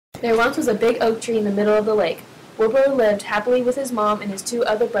There once was a big oak tree in the middle of the lake. Wilbur lived happily with his mom and his two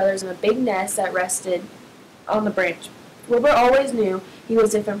other brothers in a big nest that rested on the branch. Wilbur always knew he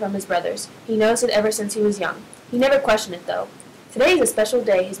was different from his brothers. He noticed it ever since he was young. He never questioned it, though. "Today is a special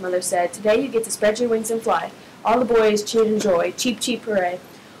day," his mother said. "Today you get to spread your wings and fly." All the boys cheered in joy. Cheep, cheep, hooray.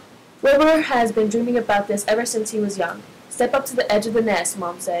 Wilbur has been dreaming about this ever since he was young. "Step up to the edge of the nest,"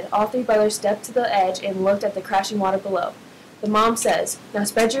 Mom said. All three brothers stepped to the edge and looked at the crashing water below. The mom says, "Now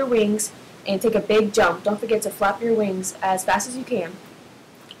spread your wings and take a big jump. Don't forget to flap your wings as fast as you can."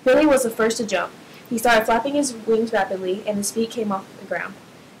 Billy was the first to jump. He started flapping his wings rapidly, and his feet came off the ground.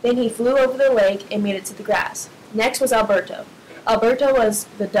 Then he flew over the lake and made it to the grass. Next was Alberto. Alberto was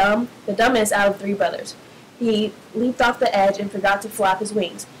the dumbest out of three brothers. He leaped off the edge and forgot to flap his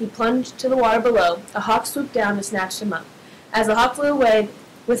wings. He plunged to the water below. A hawk swooped down and snatched him up. As the hawk flew away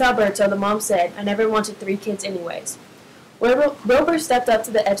with Alberto, the mom said, "I never wanted three kids anyways." Wilbur stepped up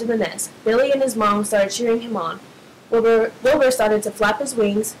to the edge of the nest. Billy and his mom started cheering him on. Wilbur started to flap his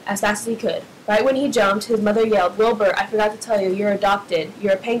wings as fast as he could. Right when he jumped, his mother yelled, "Wilbur, I forgot to tell you, you're adopted.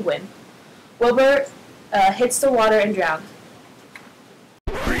 You're a penguin." Wilbur hits the water and drowned.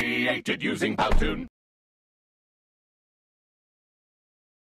 Created using Powtoon.